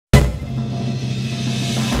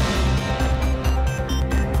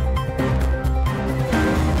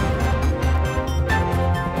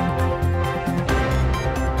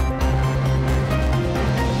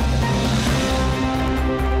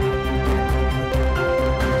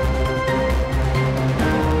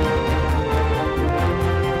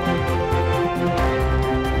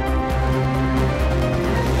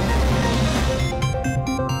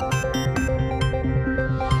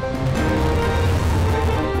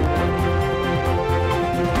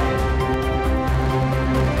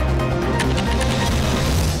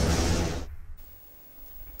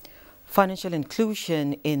Financial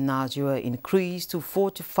inclusion in Nigeria increased to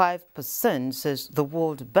 45%, says the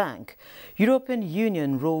World Bank. European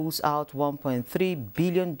Union rolls out $1.3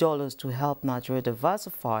 billion to help Nigeria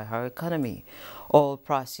diversify her economy. Oil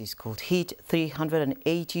prices could hit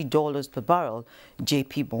 $380 per barrel,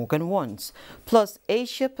 JP Morgan wants. Plus,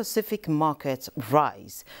 Asia-Pacific markets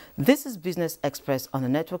rise. This is Business Express on the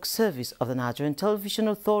network service of the Nigerian Television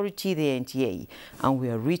Authority, the NTA, and we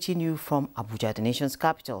are reaching you from Abuja, the nation's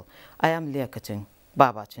capital. I am Leah Katun.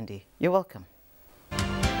 Baba Tunde. You're welcome.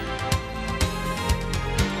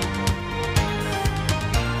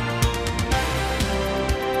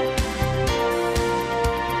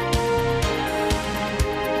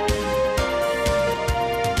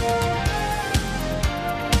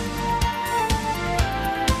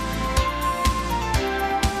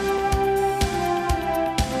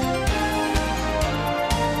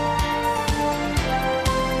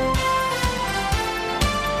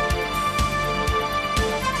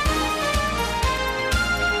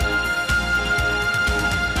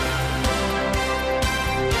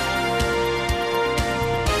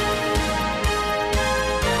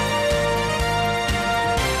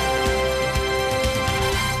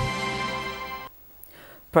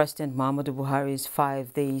 President Muhammadu Buhari's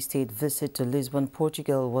 5-day state visit to Lisbon,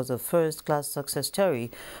 Portugal was a first-class success story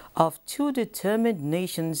of two determined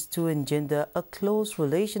nations to engender a close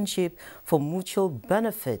relationship for mutual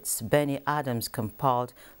benefits. Benny Adams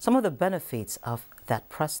compiled some of the benefits of that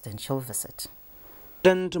presidential visit.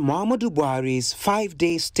 President Muhammadu Buhari's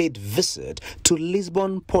 5-day state visit to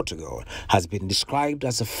Lisbon, Portugal has been described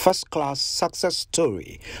as a first-class success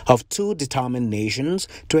story of two determined nations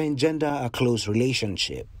to engender a close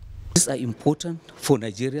relationship. These are important for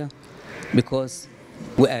Nigeria because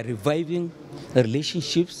we are reviving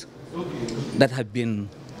relationships that have been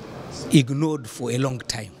ignored for a long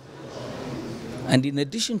time. And in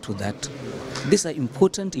addition to that, these are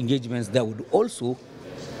important engagements that would also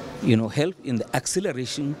help in the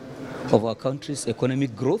acceleration of our country's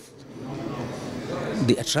economic growth,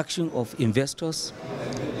 the attraction of investors,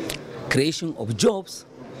 creation of jobs,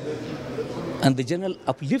 and the general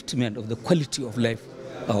upliftment of the quality of life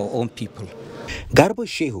of our own people. Garba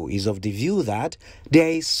Shehu is of the view that there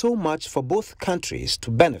is so much for both countries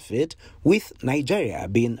to benefit, with Nigeria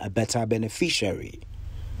being a better beneficiary.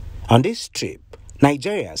 On this trip,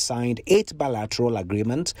 Nigeria signed 8 bilateral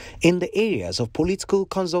agreements in the areas of political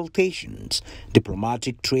consultations,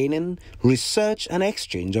 diplomatic training, research and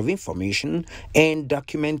exchange of information and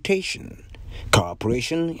documentation,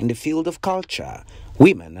 cooperation in the field of culture,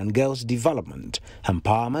 women and girls development,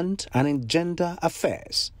 empowerment and gender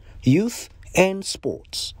affairs, youth and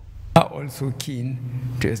sports. We are also keen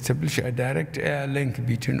to establish a direct air link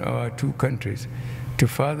between our two countries to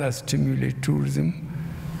further stimulate tourism,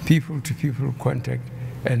 people-to-people contact,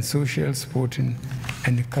 and social, sporting,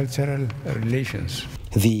 and cultural relations.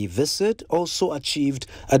 The visit also achieved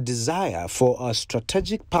a desire for a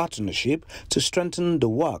strategic partnership to strengthen the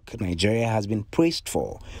work Nigeria has been praised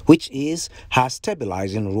for, which is her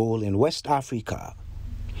stabilizing role in West Africa.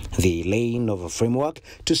 The laying of a framework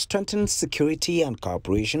to strengthen security and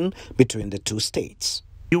cooperation between the two states.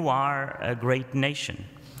 You are a great nation.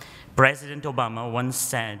 President Obama once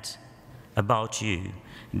said about you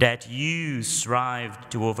that you strived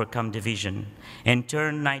to overcome division and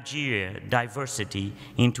turn Nigeria diversity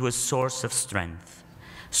into a source of strength.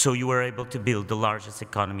 So you were able to build the largest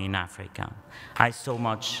economy in Africa. I so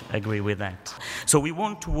much agree with that. So we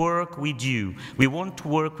want to work with you. We want to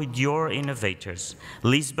work with your innovators.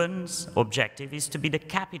 Lisbon's objective is to be the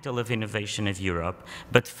capital of innovation of Europe,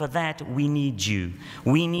 but for that we need you.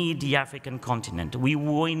 We need the African continent. We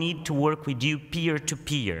need to work with you peer to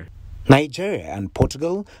peer. Nigeria and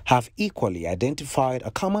Portugal have equally identified a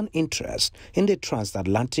common interest in the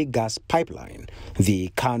transatlantic gas pipeline,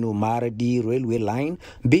 the Kano-Maradi railway line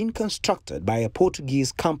being constructed by a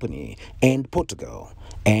Portuguese company and Portugal,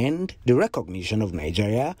 and the recognition of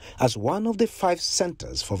Nigeria as one of the 5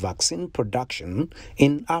 centers for vaccine production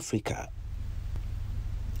in Africa.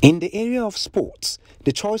 In the area of sports,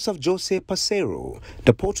 the choice of Jose Parceiro,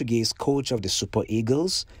 the Portuguese coach of the Super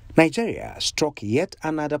Eagles, Nigeria struck yet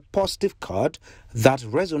another positive chord that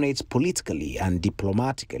resonates politically and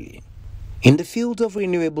diplomatically. In the field of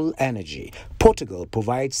renewable energy, Portugal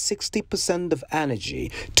provides 60% of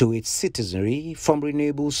energy to its citizenry from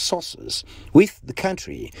renewable sources, with the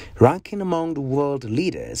country ranking among the world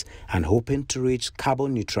leaders and hoping to reach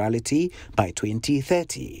carbon neutrality by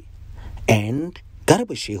 2030. And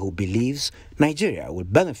Garba Shehu believes Nigeria will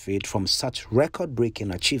benefit from such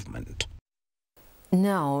record-breaking achievement.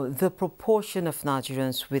 Now, the proportion of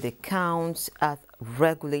Nigerians with accounts at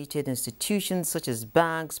regulated institutions such as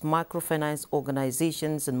banks, microfinance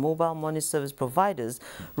organizations, and mobile money service providers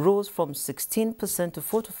rose from 16% to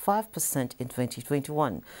 45% in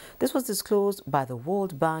 2021. This was disclosed by the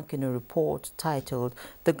World Bank in a report titled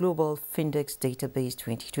The Global Findex Database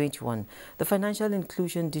 2021, The Financial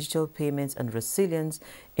Inclusion, Digital Payments and Resilience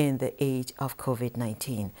in the Age of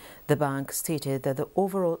COVID-19. The bank stated that the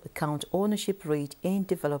overall account ownership rate in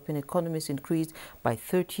developing economies increased by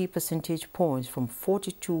 30 percentage points from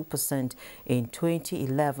 42% in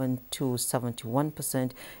 2011 to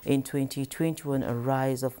 71% in 2021, a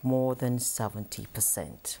rise of more than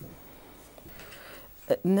 70%.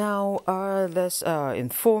 Now, let's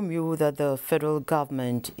inform you that the federal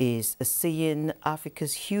government is seeing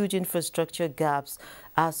Africa's huge infrastructure gaps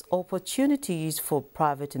as opportunities for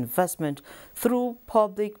private investment through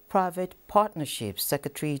public-private partnerships.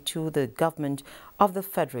 Secretary to the government of the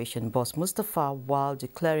Federation, Boss Mustafa, while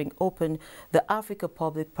declaring open the Africa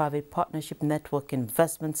Public-Private Partnership Network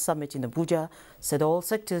Investment Summit in Abuja, said all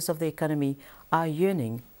sectors of the economy are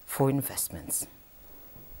yearning for investments.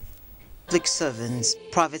 Public servants,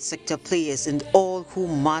 private sector players, and all who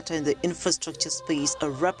matter in the infrastructure space are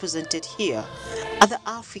represented here at the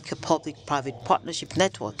Africa Public-Private Partnership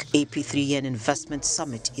Network AP3N Investment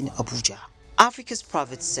Summit in Abuja. Africa's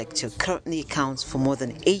private sector currently accounts for more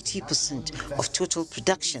than 80% of total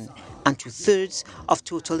production and 2/3 of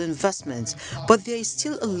total investments, but there is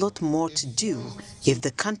still a lot more to do if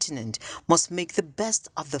the continent must make the best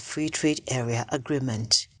of the Free Trade Area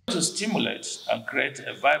Agreement. To stimulate and create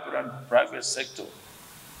a vibrant private sector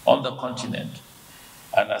on the continent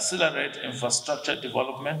and accelerate infrastructure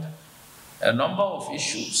development, a number of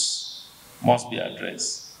issues must be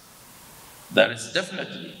addressed. There is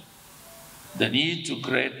definitely the need to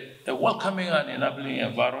create a welcoming and enabling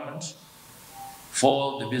environment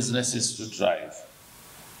for the businesses to thrive.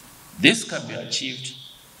 This can be achieved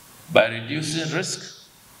by reducing risk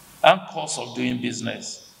and cost of doing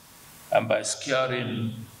business and by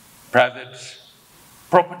securing private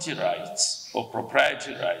property rights or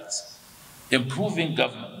proprietary rights, improving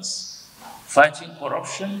governance, fighting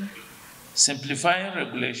corruption, simplifying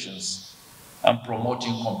regulations, and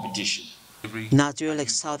promoting competition. Nigeria, like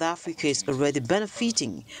South Africa, is already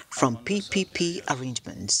benefiting from PPP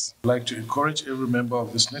arrangements. I'd like to encourage every member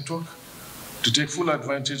of this network to take full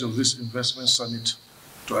advantage of this investment summit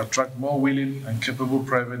to attract more willing and capable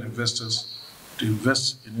private investors to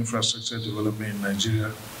invest in infrastructure development in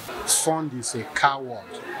Nigeria. Fund is a coward.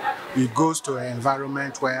 It goes to an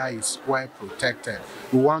environment where it's well protected.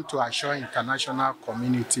 We want to assure international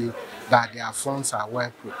community that their funds are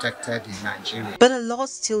well protected in Nigeria. But a lot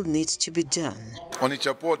still needs to be done.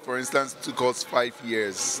 Onitsha Port, for instance, took us 5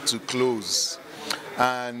 years to close.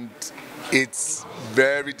 And it's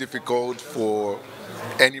very difficult for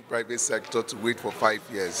any private sector to wait for 5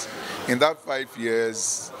 years. In that 5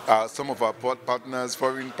 years, some of our port partners,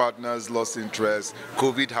 foreign partners lost interest,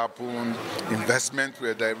 COVID happened, investment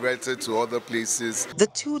were directed to other places. The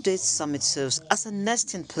two-day summit serves as a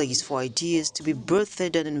nesting place for ideas to be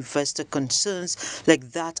birthed and investor concerns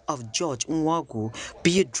like that of George Nwagu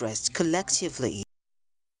be addressed collectively.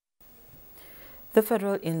 The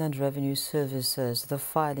Federal Inland Revenue Service says the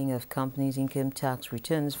filing of companies' income tax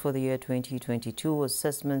returns for the year 2022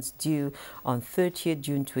 assessments due on 30th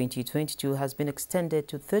June 2022 has been extended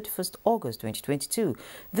to 31st August 2022.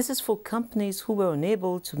 This is for companies who were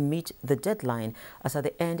unable to meet the deadline as at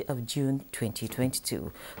the end of June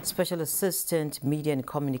 2022. Special Assistant Media and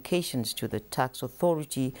Communications to the Tax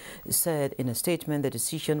Authority said in a statement the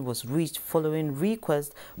decision was reached following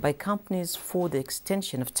requests by companies for the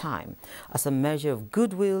extension of time. As a measure of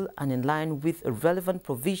goodwill and in line with relevant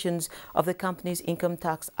provisions of the Companies Income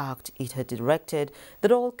Tax Act, it had directed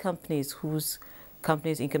that all companies whose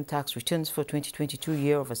companies' income tax returns for 2022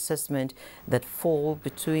 year of assessment that fall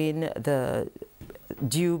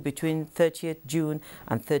due between 30th June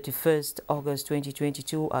and 31st August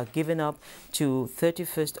 2022 are given up to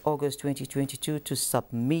 31st August 2022 to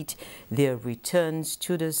submit their returns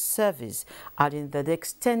to the service, adding that the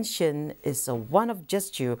extension is a one-off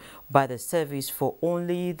gesture by the service for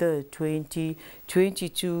only the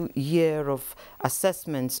 2022 year of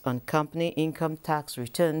assessments on company income tax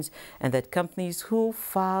returns, and that companies who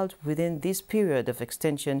filed within this period of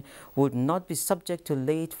extension would not be subject to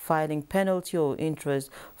late filing penalty or interest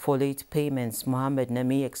for late payments. Mohammed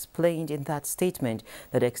Nami explained in that statement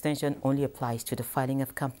that the extension only applies to the filing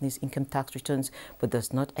of companies' income tax returns but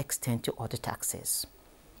does not extend to other taxes.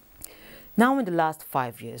 Now, in the last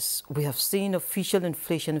 5 years, we have seen official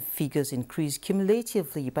inflation figures increase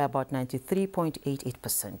cumulatively by about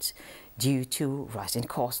 93.88% due to rising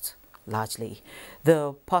costs, largely.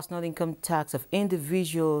 The personal income tax of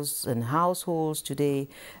individuals and households today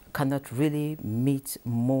cannot really meet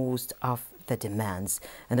most of the demands.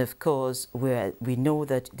 And of course, we know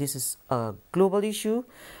that this is a global issue.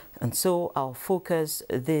 And so our focus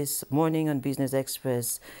this morning on Business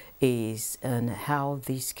Express is on how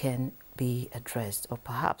this can be addressed, or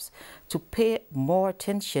perhaps to pay more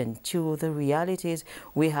attention to the realities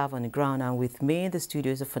we have on the ground. And with me in the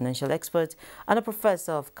studio is a financial expert and a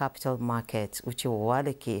professor of capital markets, Uche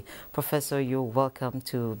Owaleke. Professor, you're welcome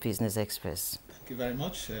to Business Express. Thank you very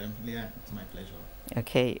much, Leah. It's my pleasure.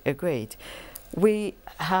 Okay, great. We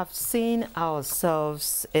have seen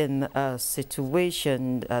ourselves in a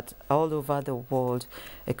situation that all over the world,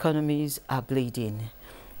 economies are bleeding.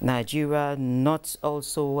 Nigeria, not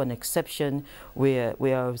also an exception, where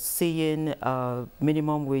we are seeing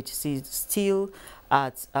minimum wage still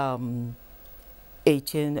at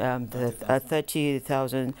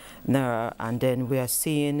 30,000 naira, and then we are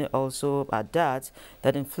seeing also at that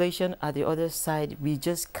inflation at the other side, we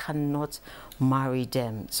just cannot marry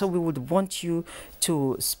them. So we would want you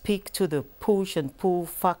to speak to the push and pull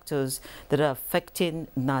factors that are affecting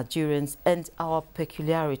Nigerians and our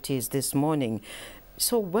peculiarities this morning.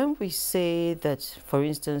 So when we say that, for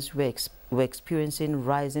instance, we're experiencing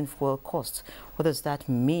rising fuel costs, what does that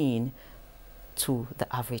mean to the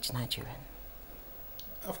average Nigerian?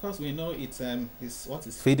 Of course, we know it's what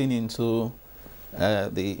is feeding into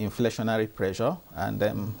the inflationary pressure, and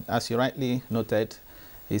as you rightly noted,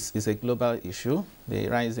 it's a global issue, the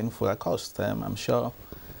rising fuel cost. I'm sure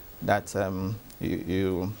that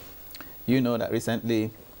you know that recently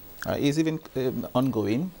is even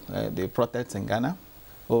ongoing, the protests in Ghana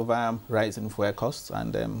over rising fuel costs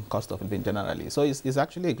and cost of living generally. So it's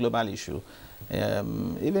actually a global issue.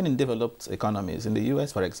 Even in developed economies, in the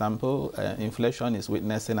US, for example, inflation is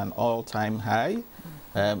witnessing an all-time high,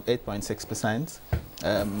 8.6%.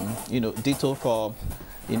 Ditto for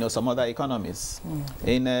some other economies.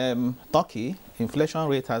 In Turkey, inflation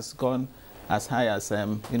rate has gone as high as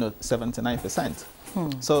 79%.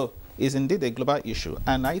 So it's indeed a global issue,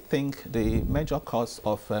 and I think the major cause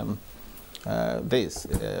of this,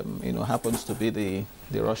 happens to be the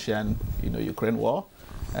Russian, Ukraine war,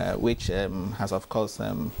 which has of course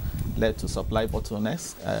led to supply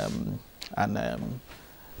bottlenecks and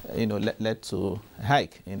led to a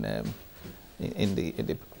hike in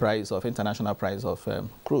the price of international price of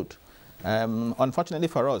crude. Unfortunately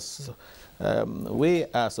for us, we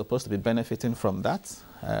are supposed to be benefiting from that,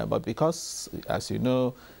 but because, as you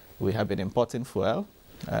know, we have been importing fuel,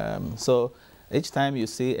 so each time you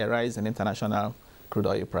see a rise in international crude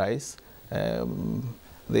oil price,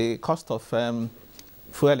 the cost of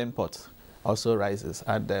fuel import also rises,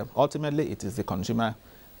 and ultimately it is the consumer,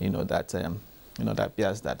 that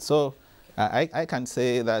bears that. So I can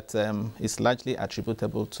say that it's largely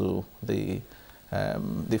attributable to the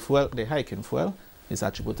hike in fuel is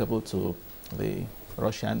attributable to the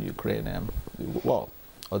Russian-Ukraine war.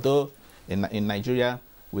 Although in Nigeria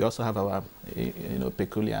we also have our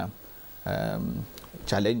peculiar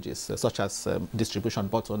challenges, such as distribution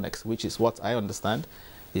bottlenecks, which is what I understand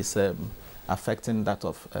is affecting that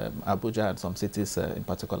of Abuja and some cities in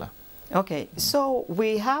particular. Okay, so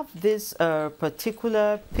we have this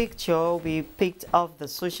particular picture we picked off the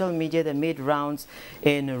social media that made rounds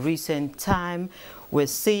in recent time. We're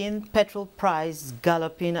seeing petrol price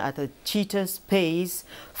galloping at a cheetah's pace,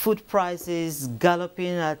 food prices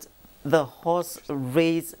galloping at the horse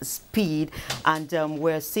race speed, and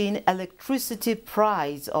we're seeing electricity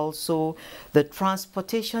price also. The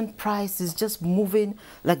transportation price is just moving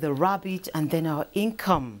like the rabbit, and then our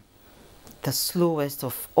income, the slowest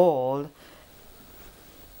of all,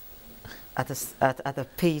 at the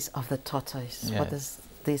pace of the tortoise. Yes. What does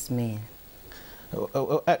this mean?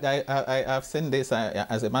 I've seen this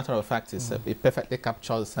as a matter of fact. It perfectly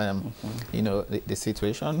captures the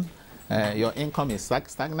situation. Your income is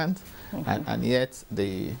stagnant, and yet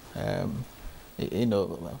the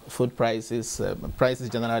food prices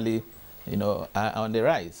generally are on the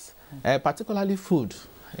rise. Particularly food,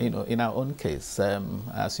 in our own case,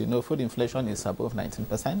 as you know, food inflation is above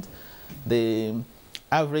 19%. The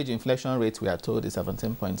average inflation rate, we are told, is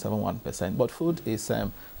 17.71%. But food is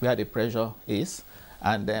where the pressure is.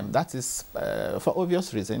 And that is for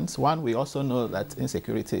obvious reasons. One, we also know that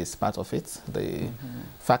insecurity is part of it. The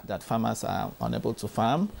fact that farmers are unable to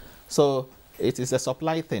farm. So it is a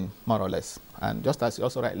supply thing, more or less. And just as you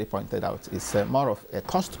also rightly pointed out, it's more of a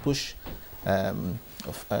cost push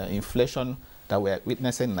of inflation that we're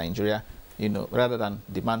witnessing in Nigeria, rather than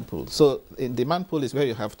demand pool. So in demand pool is where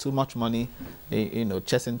you have too much money,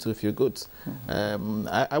 chasing too few goods.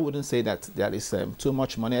 I wouldn't say that there is too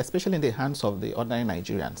much money, especially in the hands of the ordinary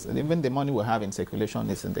Nigerians. And even the money we have in circulation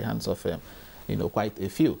is in the hands of, quite a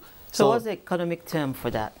few. So what's the economic term for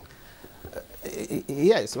that?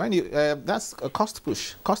 Yes, when you that's a cost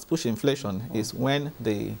push. Cost push inflation is when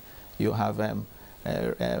you have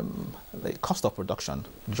the cost of production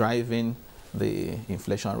driving the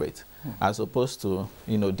inflation rate, as opposed to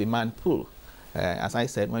demand pull. As I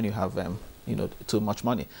said, when you have too much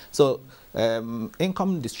money. So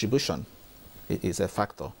income distribution is a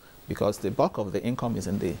factor, because the bulk of the income is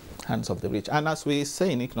in the hands of the rich. And as we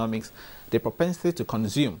say in economics, the propensity to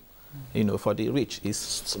consume for the rich is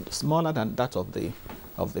smaller than that of the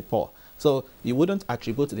poor. So you wouldn't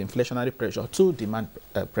attribute the inflationary pressure to demand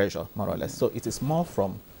pressure, more or less. So it is more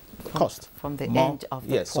from cost. From the end of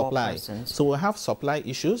the poor supply. persons. So we have supply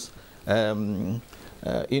issues,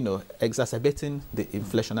 exacerbating the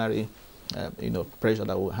inflationary, pressure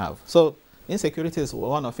that we have. So insecurity is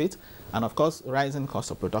one of it. And of course, rising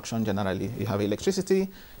cost of production generally. You have electricity,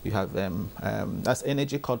 you have that's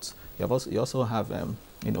energy costs. You also have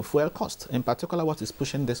fuel cost. In particular, what is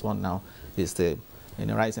pushing this one now is the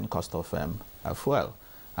rising cost of fuel.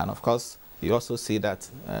 And of course, you also see that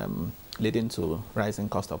leading to rising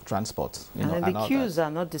cost of transport. And the queues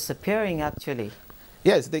are not disappearing, actually.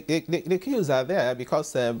 Yes, the queues are there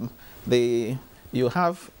because you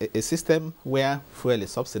have a system where fuel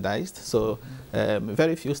is subsidized. So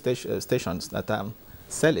very few stations that are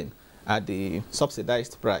selling at the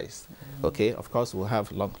subsidized price. Okay, of course, we'll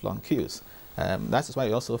have long queues. That is why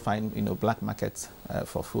you also find black markets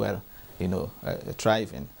for fuel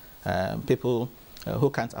thriving. People who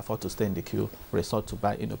can't afford to stay in the queue resort to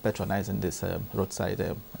buy patronizing this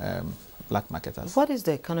roadside black marketers. What is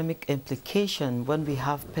the economic implication when we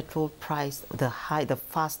have petrol price the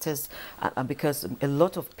fastest, because a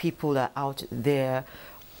lot of people are out there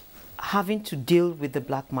having to deal with the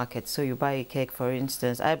black market? So you buy a cake, for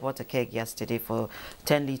instance. I bought a cake yesterday for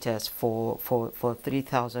 10 liters for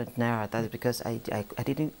 3,000 naira. That's because I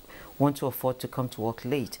didn't want to afford to come to work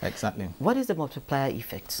late. Exactly. What is the multiplier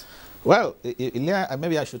effect? Well,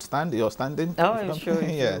 maybe I should stand. You're standing. Oh, I'm sure.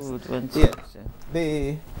 Yes. You would want to.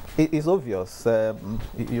 Yeah. It is obvious.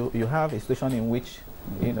 You have a situation in which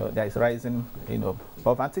there is rising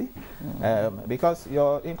poverty because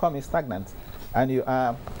your income is stagnant and you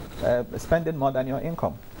are spending more than your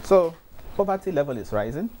income. So poverty level is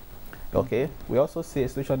rising. Okay. We also see a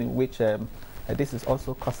situation in which this is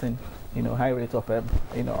also causing high rate of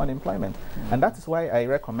unemployment, and that is why I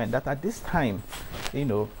recommend that at this time,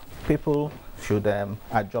 people should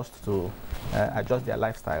adjust their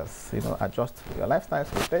lifestyles. Adjust your lifestyles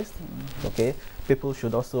to taste. Okay, people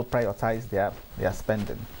should also prioritize their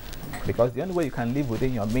spending, because the only way you can live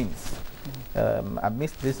within your means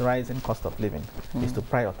amidst this rising cost of living is to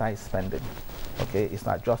prioritize spending. Okay, it's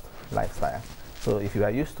not just lifestyle. So if you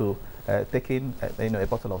are used to taking a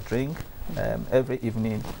bottle of drink every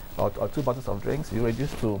evening, or 2 bottles of drinks, you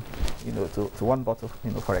reduce to to 1 bottle,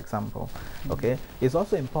 for example. Okay, it's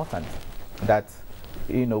also important that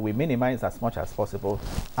we minimize as much as possible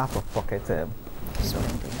out of pocket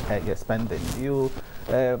spending.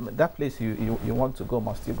 That place you want to go,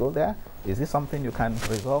 must you go there? Is this something you can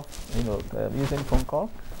resolve using phone call?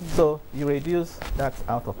 So you reduce that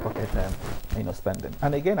out of pocket spending.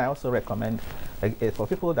 And again, I also recommend for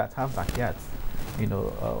people that have backyards in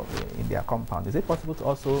their compound, is it possible to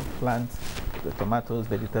also plant the tomatoes,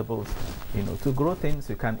 vegetables, to grow things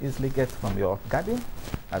you can easily get from your garden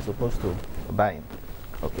as opposed to buying?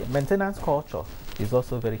 Okay, maintenance culture is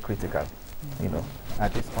also very critical,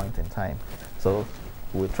 at this point in time. So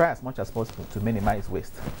we'll try as much as possible to minimize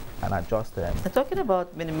waste and adjust them. Talking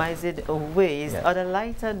about minimizing waste, yes. On a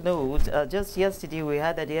lighter note, just yesterday we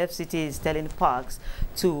heard that the FCT is telling parks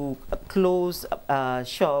to close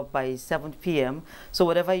shop by 7 p.m. So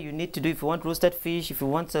whatever you need to do, if you want roasted fish, if you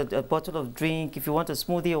want a bottle of drink, if you want a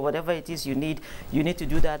smoothie or whatever it is you need to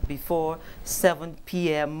do that before 7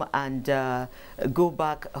 p.m. and go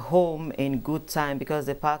back home in good time, because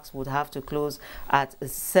the parks would have to close at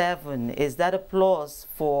 7. Is that a plus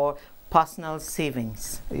for personal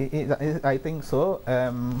savings? I think so.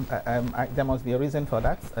 There must be a reason for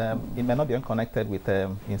that. It may not be unconnected with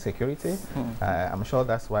insecurity. I'm sure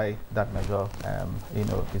that's why that measure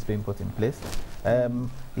is being put in place.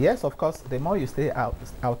 Yes, of course, the more you stay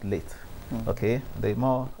out late, okay, the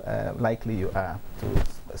more likely you are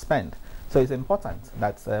to spend. So it's important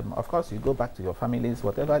that, of course, you go back to your families,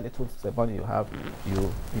 whatever little money you have,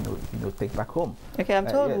 you take back home. Okay, I'm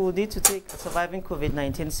told yes. we'll need to take Surviving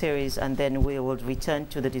COVID-19 series, and then we will return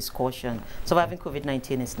to the discussion. Surviving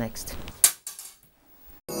COVID-19 is next.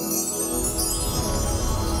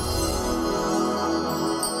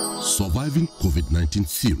 Surviving COVID-19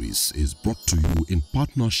 series is brought to you in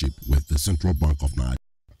partnership with the Central Bank of Nigeria.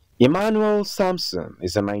 Emmanuel Samson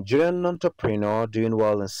is a Nigerian entrepreneur doing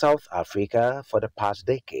well in South Africa for the past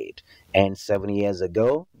decade, and 7 years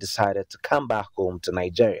ago decided to come back home to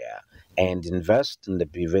Nigeria and invest in the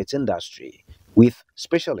beverage industry, with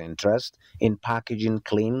special interest in packaging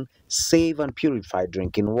clean, safe and purified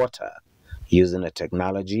drinking water, using a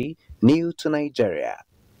technology new to Nigeria.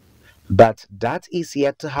 But that is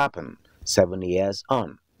yet to happen 7 years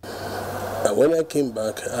on. When I came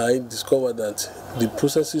back, I discovered that the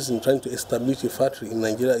processes in trying to establish a factory in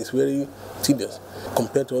Nigeria is very tedious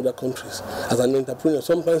compared to other countries. As an entrepreneur,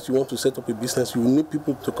 sometimes you want to set up a business, you need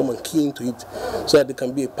people to come and key into it so that they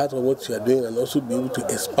can be a part of what you are doing and also be able to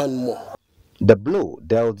expand more. The blow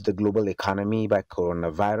dealt the global economy by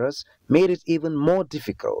coronavirus made it even more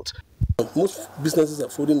difficult. Most businesses are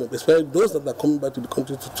folding up, especially those that are coming back to the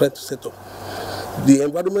country to try to set up. The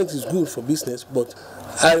environment is good for business, but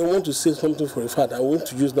I want to say something for a fact. I want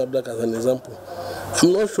to use NAFDAC as an example.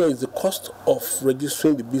 I'm not sure it's the cost of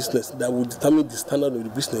registering the business that will determine the standard of the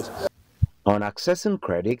business. On accessing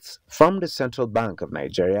credits from the Central Bank of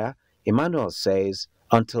Nigeria, Emmanuel says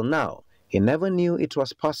until now, he never knew it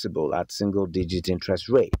was possible at single-digit interest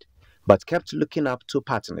rate, but kept looking up to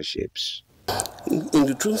partnerships. In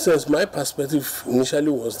the true sense, my perspective initially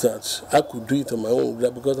was that I could do it on my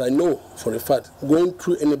own, because I know for a fact, going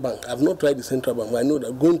through any bank, I've not tried the central bank, but I know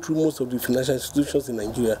that going through most of the financial institutions in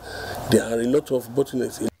Nigeria, there are a lot of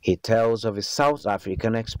bottlenecks. He tells of his South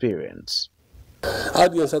African experience.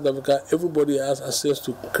 Out here in South Africa, everybody has access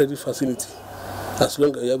to credit facility, as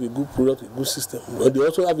long as you have a good product, a good system. But they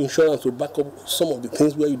also have insurance to back up some of the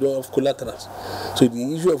things where you don't have collaterals. So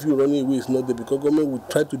the issue of you running away is not there, because government will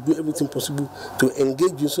try to do everything possible to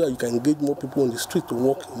engage you so that you can engage more people on the street to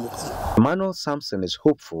work in the country. Emmanuel Samson is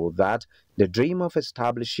hopeful that the dream of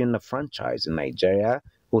establishing a franchise in Nigeria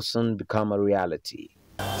will soon become a reality.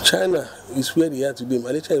 China is where they are today.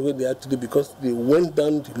 Malaysia is where they are today because they went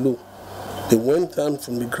down the low. They went down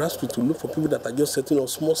from the grassroots to look for people that are just setting up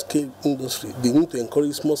small-scale industry. They need to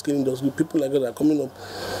encourage small-scale industry. People like that are coming up.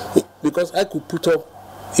 Because I could put up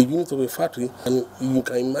a unit of a factory, and you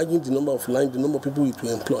can imagine the number of lines, the number of people it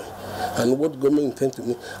will employ, and what government intends to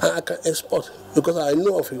do. And I can export, because I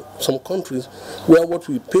know of some countries where what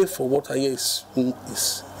we pay for water here is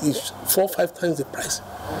 4 or 5 times the price.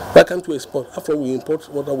 Why can't we export? After we import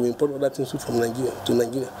water, we import other things from Nigeria to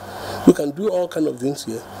Nigeria. We can do all kinds of things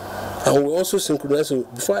here. And we also synchronize.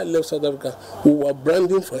 Before I left South Africa, we were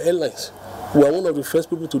branding for airlines. We were one of the first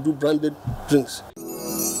people to do branded drinks.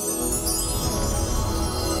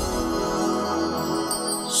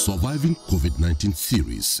 Surviving COVID-19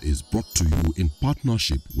 series is brought to you in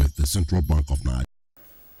partnership with the Central Bank of Nigeria.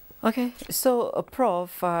 Okay, so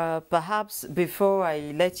Prof, perhaps before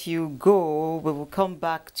I let you go, we will come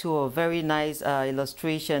back to a very nice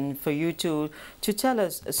illustration for you to tell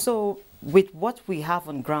us. So, with what we have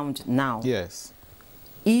on ground now, yes,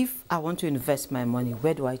 if I want to invest my money,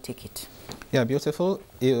 where do I take it? Yeah, beautiful.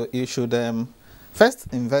 You should first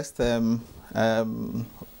invest with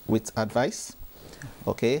advice,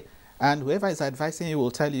 okay? And whoever is advising you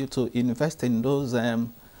will tell you to invest in those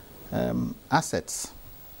assets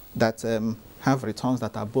that have returns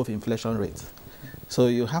that are above inflation rate. So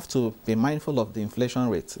you have to be mindful of the inflation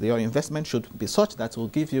rate. Your investment should be such that will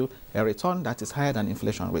give you a return that is higher than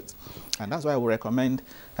inflation rate. And that's why we recommend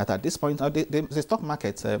that at this point, the stock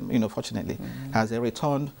market, fortunately, has a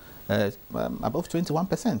return above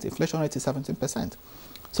 21%. Inflation rate is 17%.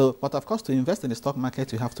 So, but of course, to invest in the stock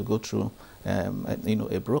market, you have to go through,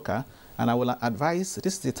 a broker. And I will advise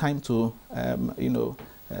this is the time to,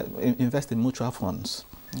 invest in mutual funds,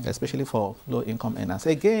 especially for low-income earners.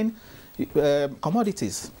 Again,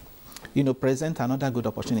 commodities, present another good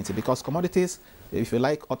opportunity, because commodities, if you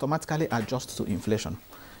like, automatically adjust to inflation.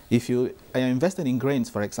 If you are investing in grains,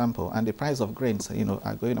 for example, and the price of grains,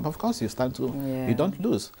 are going up, of course, you don't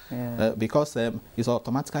lose, because it's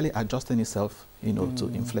automatically adjusting itself, to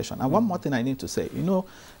inflation. And one more thing I need to say,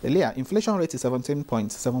 earlier, inflation rate is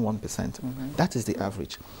 17.71%. That is the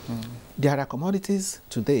average. There are commodities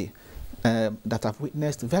today that have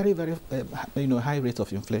witnessed very, very, high rate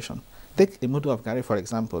of inflation. Take a model of Gary, for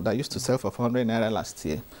example, that used to sell for 400 naira last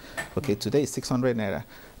year. Okay, today is 600 naira.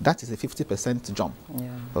 That is a 50% jump.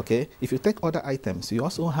 Okay, if you take other items, you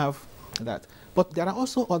also have that. But there are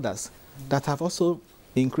also others that have also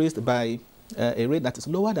increased by a rate that is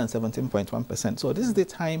lower than 17.1%. So this is the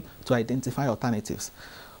time to identify alternatives.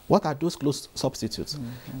 What are those close substitutes?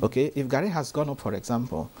 Okay, if Gary has gone up, for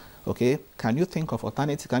example, okay, can you think of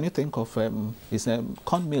alternative? Can you think of is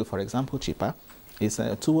cornmeal, for example, cheaper? Is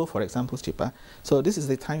tuwo, for example, cheaper? So this is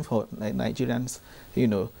the time for Nigerians, you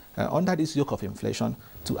know, under this yoke of inflation,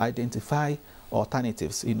 to identify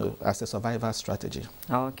alternatives, you know, as a survival strategy.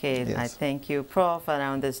 Okay, yes. I thank you, Prof, and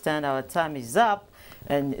I understand our time is up.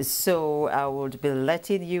 And so I would be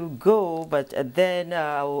letting you go, but then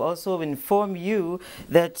I will also inform you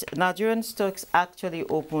that Nigerian stocks actually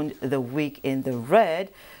opened the week in the red.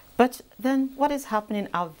 But then what is happening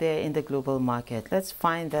out there in the global market? Let's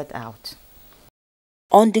find that out.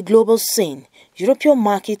 On the global scene, European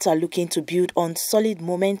markets are looking to build on solid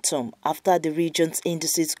momentum after the region's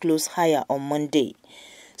indices closed higher on Monday.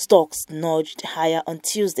 Stocks nudged higher on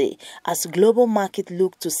Tuesday as global market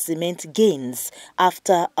looked to cement gains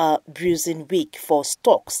after a bruising week for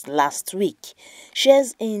stocks last week.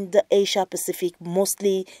 Shares in the Asia-Pacific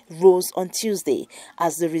mostly rose on Tuesday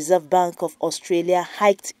as the Reserve Bank of Australia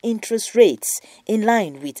hiked interest rates in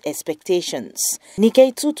line with expectations.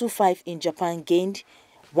 Nikkei 225 in Japan gained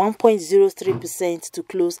 1.03% to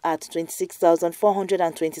close at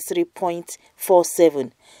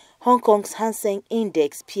 26,423.47. Hong Kong's Hang Seng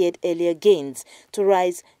Index pared earlier gains to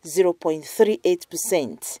rise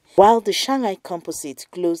 0.38%, while the Shanghai Composite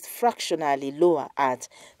closed fractionally lower at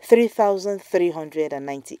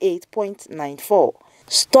 3,398.94.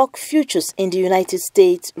 Stock futures in the United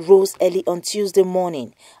States rose early on Tuesday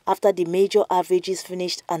morning after the major averages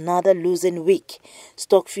finished another losing week.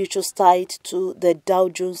 Stock futures tied to the Dow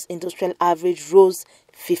Jones Industrial Average rose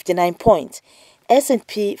 59 points.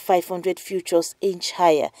 S&P 500 futures inch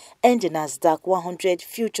higher, and the Nasdaq 100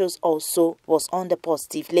 futures also was on the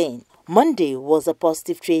positive lane. Monday was a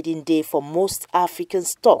positive trading day for most African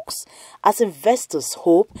stocks, as investors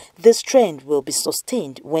hope this trend will be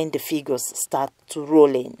sustained when the figures start to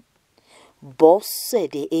roll in. Boss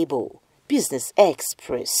said able Business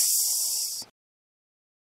Express.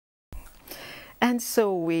 And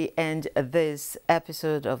so we end this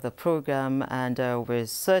episode of the program, and we're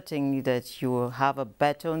certain that you will have a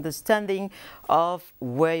better understanding of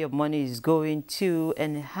where your money is going to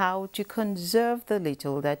and how to conserve the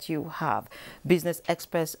little that you have. Business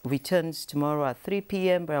Express returns tomorrow at 3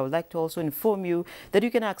 p.m. But I would like to also inform you that you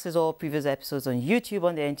can access all previous episodes on YouTube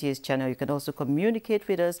on the NTA's channel. You can also communicate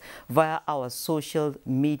with us via our social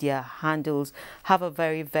media handles. Have a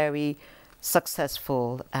very, very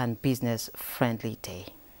successful and business-friendly day.